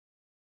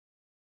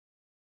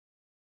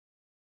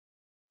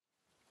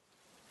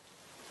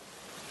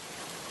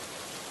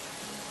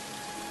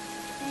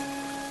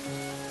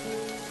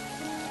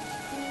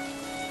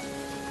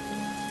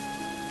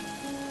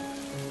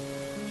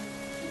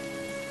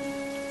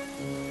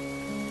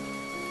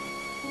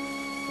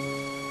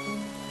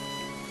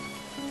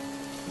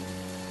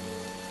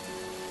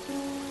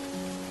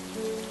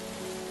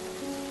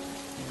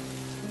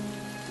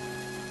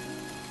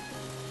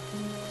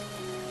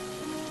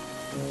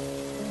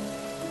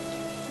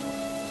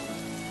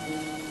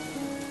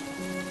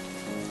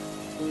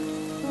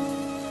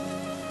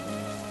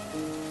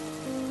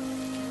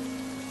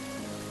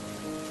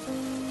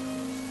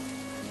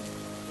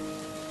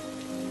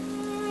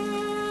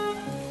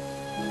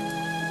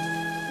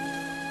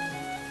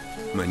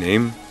My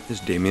name is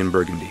Damien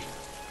Burgundy,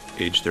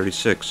 age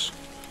 36,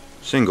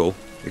 single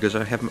because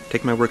I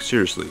take my work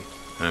seriously,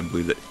 and I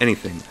believe that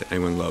anything that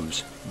anyone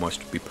loves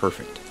must be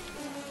perfect.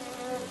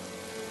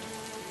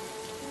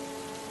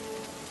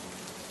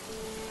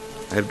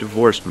 I have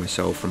divorced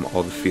myself from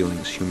all the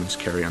feelings humans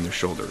carry on their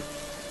shoulder.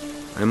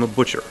 I am a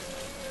butcher,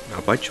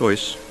 not by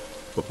choice,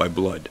 but by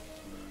blood.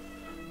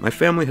 My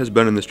family has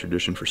been in this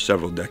tradition for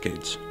several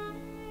decades.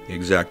 The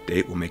exact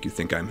date will make you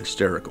think I'm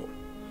hysterical.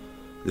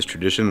 This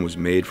tradition was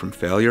made from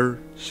failure,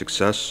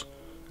 success,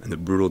 and the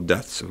brutal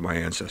deaths of my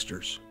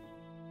ancestors.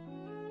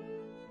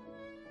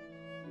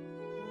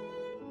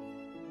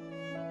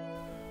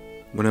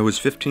 When I was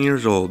 15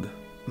 years old,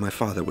 my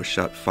father was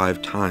shot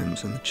 5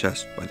 times in the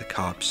chest by the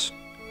cops.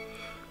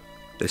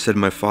 They said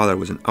my father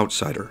was an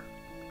outsider,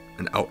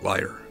 an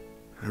outlier.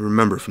 I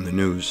remember from the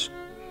news.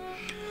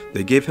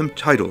 They gave him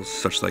titles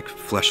such like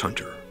flesh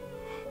hunter,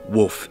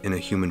 wolf in a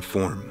human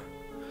form.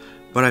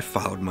 But I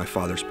followed my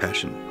father's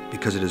passion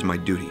because it is my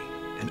duty,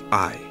 and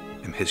I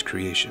am his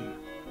creation.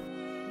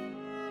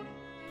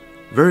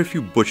 Very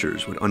few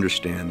butchers would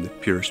understand the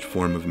purest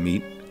form of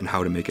meat and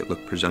how to make it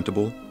look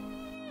presentable.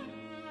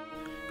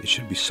 It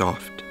should be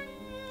soft,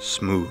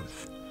 smooth,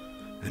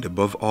 and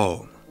above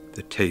all,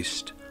 the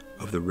taste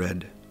of the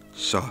red,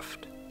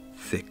 soft,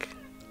 thick,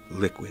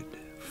 liquid,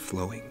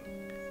 flowing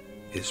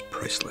is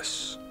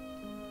priceless.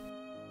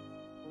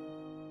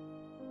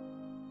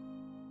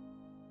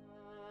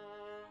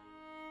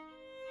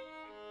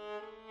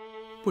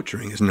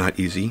 Butchering is not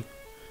easy.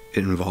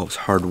 It involves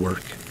hard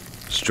work,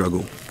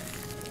 struggle,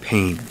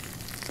 pain,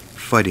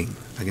 fighting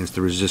against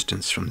the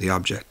resistance from the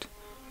object.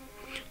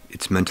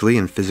 It's mentally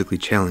and physically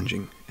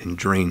challenging and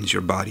drains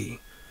your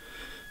body.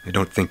 I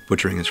don't think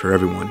butchering is for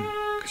everyone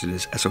because it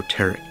is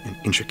esoteric and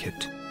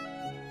intricate.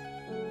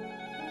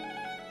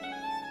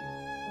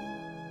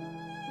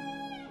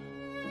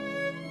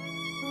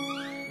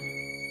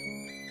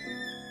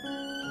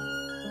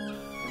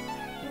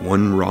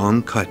 One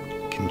wrong cut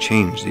can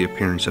change the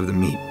appearance of the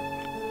meat.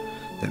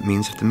 That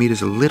means if the meat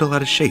is a little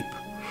out of shape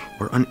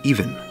or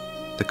uneven,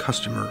 the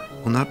customer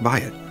will not buy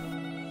it.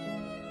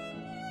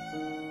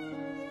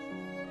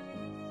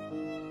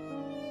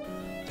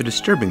 The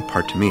disturbing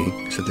part to me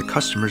is that the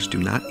customers do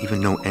not even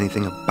know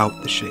anything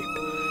about the shape.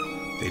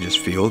 They just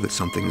feel that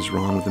something is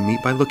wrong with the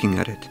meat by looking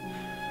at it.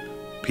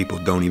 People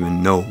don't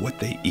even know what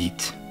they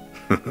eat.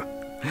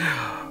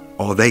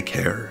 All they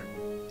care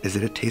is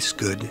that it tastes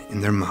good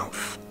in their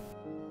mouth.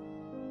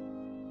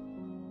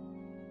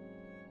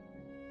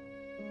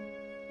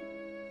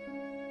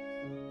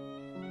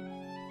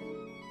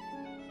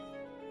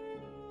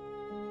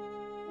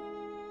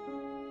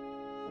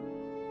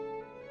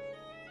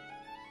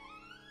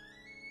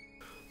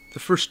 The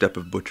first step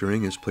of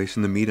butchering is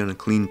placing the meat on a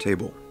clean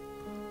table,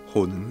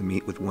 holding the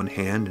meat with one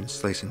hand and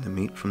slicing the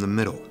meat from the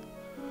middle.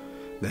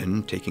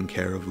 Then taking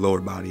care of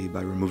lower body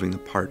by removing the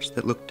parts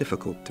that look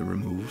difficult to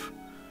remove.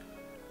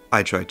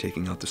 I try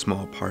taking out the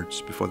small parts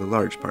before the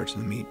large parts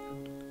of the meat,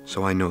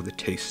 so I know the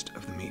taste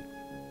of the meat.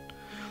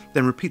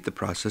 Then repeat the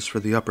process for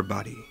the upper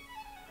body.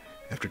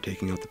 After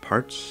taking out the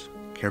parts,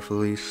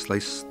 carefully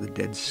slice the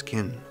dead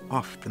skin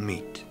off the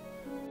meat.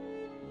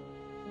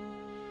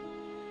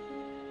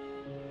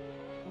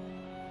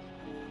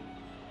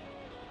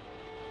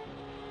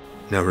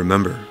 Now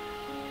remember,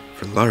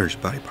 for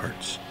large body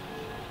parts,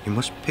 you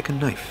must pick a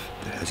knife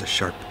that has a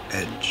sharp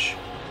edge.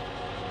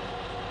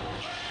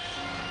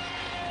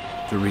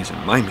 The reason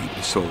my meat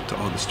is sold to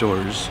all the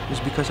stores is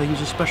because I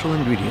use a special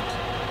ingredient,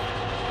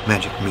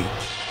 magic meat.